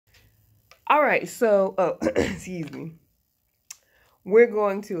All right, so, excuse me. We're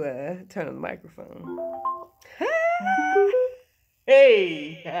going to turn on the microphone.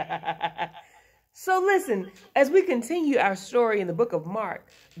 Hey! So listen, as we continue our story in the book of Mark,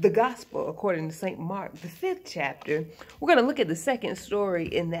 the gospel according to St. Mark, the 5th chapter, we're going to look at the second story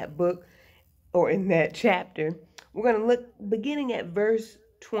in that book, or in that chapter. We're going to look beginning at verse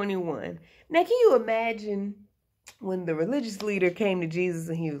 21. Now, can you imagine when the religious leader came to Jesus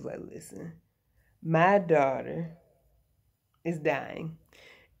and he was like, listen, my daughter is dying.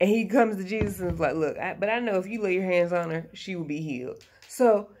 And he comes to Jesus and is like, look, but I know if you lay your hands on her, she will be healed.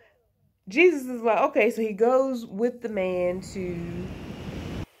 So Jesus is like, okay, so he goes with the man to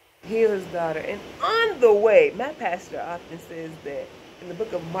heal his daughter. And on the way, my pastor often says that in the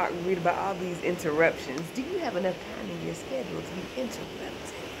book of Mark, we read about all these interruptions. Do you have enough time in your schedule to be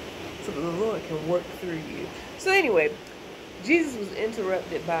interrupted so that the Lord can work through you? So anyway, Jesus was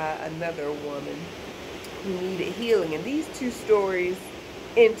interrupted by another woman who needed healing. And these two stories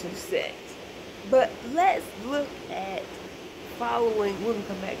intersect. But let's look at following, we'll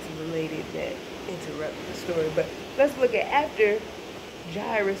come back to the lady that interrupted the story, but let's look at after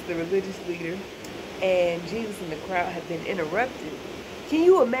Jairus, the religious leader, and Jesus and the crowd have been interrupted. Can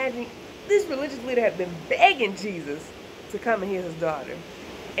you imagine? This religious leader had been begging Jesus to come and heal his daughter.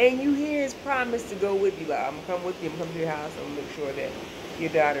 And you hear his promise to go with you, like, I'm going to come with you, I'm going to come to your house, I'm going to make sure that your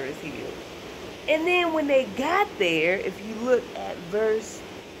daughter is healed. And then when they got there, if you look at verse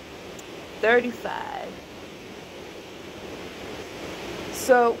 35,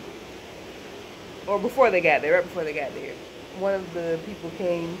 so, or before they got there, right before they got there, one of the people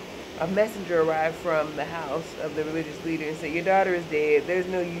came, a messenger arrived from the house of the religious leader and said, your daughter is dead. There's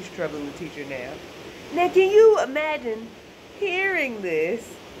no use troubling the teacher now. Now, can you imagine hearing this,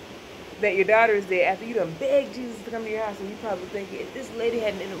 that your daughter is dead, after you done begged Jesus to come to your house, and you probably thinking, if this lady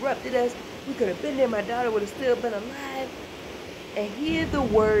hadn't interrupted us, we could have been there, my daughter would have still been alive. And hear the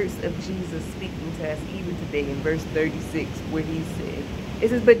words of Jesus speaking to us even today in verse 36, where he said, it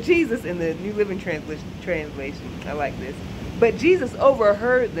says, but Jesus, in the New Living Translation, I like this, but Jesus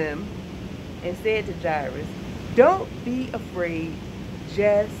overheard them and said to Jairus, don't be afraid,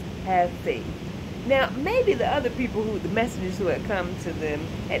 just have faith. Now, maybe the other people, the messengers who had come to them,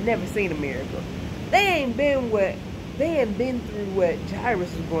 had never seen a miracle. They ain't been through what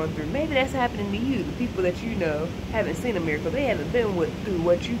Jairus was going through. Maybe that's happening to you. The people that you know haven't seen a miracle. They haven't been through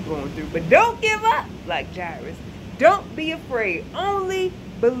what you're going through. But don't give up like Jairus. Don't be afraid. Only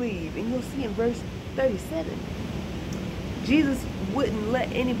believe. And you'll see in verse 37, Jesus wouldn't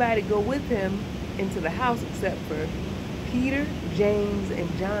let anybody go with him into the house except for Peter, James,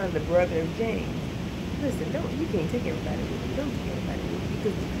 and John, the brother of James. Listen, you can't take everybody with you. Don't take everybody with you.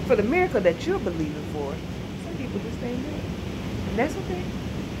 Because for the miracle that you're believing for, some people just ain't there. And that's okay.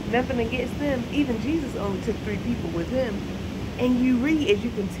 Nothing against them. Even Jesus only took 3 people with him. And you read, as you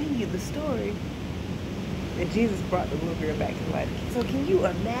continue the story, that Jesus brought the little girl back to life. So can you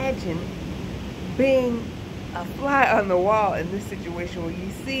imagine being a fly on the wall in this situation where you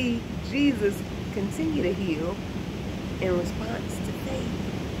see Jesus continue to heal in response to faith?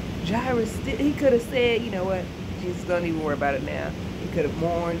 Jairus, he could have said, you know what, Jesus, don't even worry about it now. He could have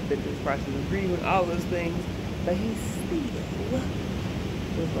mourned, been through this process of grieving, all those things. But he still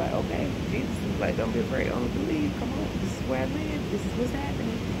was like, okay, Jesus was like, don't be afraid, only believe. Come on, this is where I live. This is what's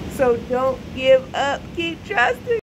happening. So don't give up. Keep trusting.